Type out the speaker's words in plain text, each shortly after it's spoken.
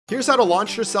Here's how to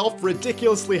launch yourself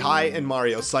ridiculously high in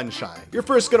Mario Sunshine. You're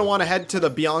first going to want to head to the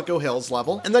Bianco Hills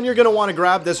level, and then you're going to want to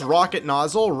grab this rocket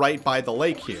nozzle right by the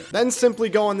lake here. Then simply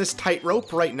go on this tight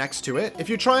rope right next to it. If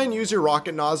you try and use your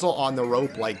rocket nozzle on the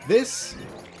rope like this,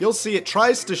 you'll see it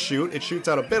tries to shoot, it shoots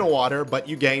out a bit of water, but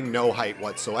you gain no height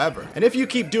whatsoever. And if you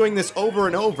keep doing this over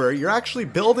and over, you're actually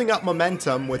building up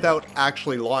momentum without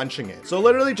actually launching it. So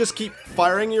literally just keep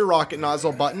firing your rocket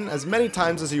nozzle button as many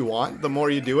times as you want. The more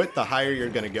you do it, the higher you're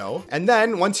gonna go. And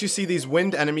then once you see these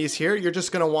wind enemies here, you're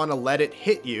just gonna wanna let it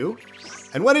hit you.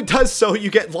 And when it does so, you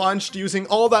get launched using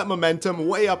all that momentum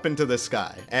way up into the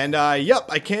sky. And yep,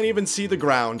 I can't even see the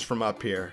ground from up here.